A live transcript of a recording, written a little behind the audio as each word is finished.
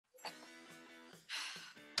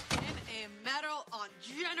medal on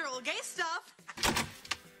general gay stuff.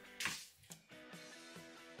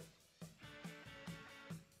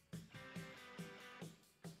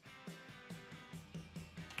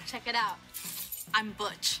 Check it out. I'm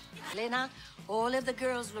butch. Elena, all of the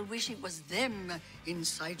girls will wish it was them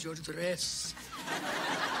inside your dress.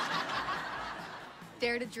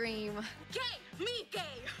 Dare to dream. Gay! Me gay!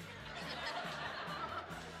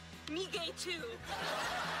 Me gay too.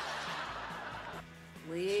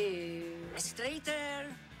 Well, straighter.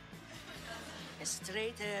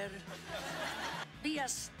 Straighter. Be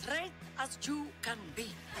as straight as you can be.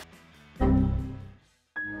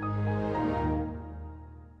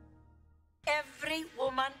 Every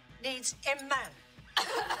woman needs a man.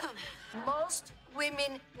 Most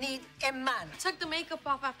women need a man. I took the makeup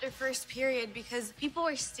off after first period because people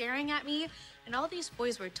were staring at me and all these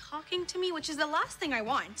boys were talking to me, which is the last thing I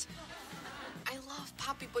want. I love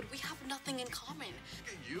Papi, but we have nothing in common.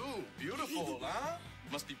 Look at you, beautiful, huh?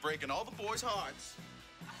 Must be breaking all the boys' hearts.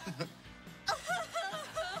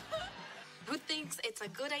 Who thinks it's a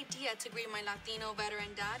good idea to greet my Latino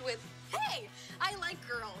veteran dad with, "Hey, I like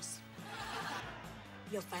girls"?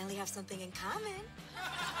 You'll finally have something in common.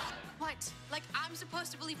 What? Like I'm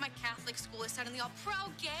supposed to believe my Catholic school is suddenly all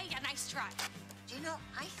pro-gay? Yeah, nice try. You know,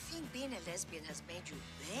 I think being a lesbian has made you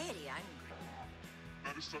very angry.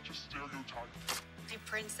 That is such a stereotype. Hey,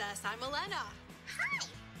 princess, I'm Elena. Hi!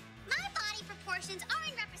 My body proportions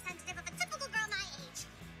aren't representative of a typical girl my age.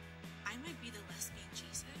 I might be the lesbian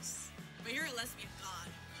Jesus, but you're a lesbian god.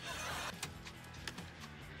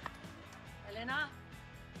 Elena,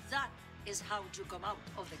 that is how you come out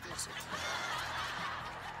of the closet.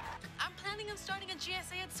 I'm planning on starting a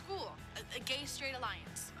GSA at school, a gay straight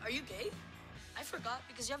alliance. Are you gay? I forgot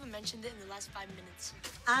because you haven't mentioned it in the last 5 minutes.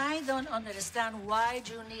 I don't understand why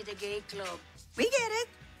you need a gay club. We get it.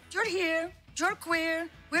 You're here. You're queer.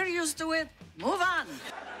 We're used to it. Move on.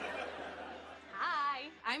 Hi,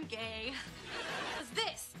 I'm gay.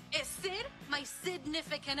 This is Sid, my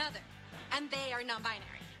significant other, and they are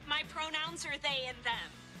non-binary. My pronouns are they and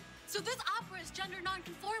them. So this opera is gender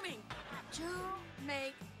non-conforming. You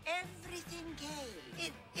make everything gay.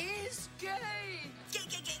 It is gay. Gay,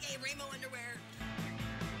 gay, gay, gay, rainbow underwear.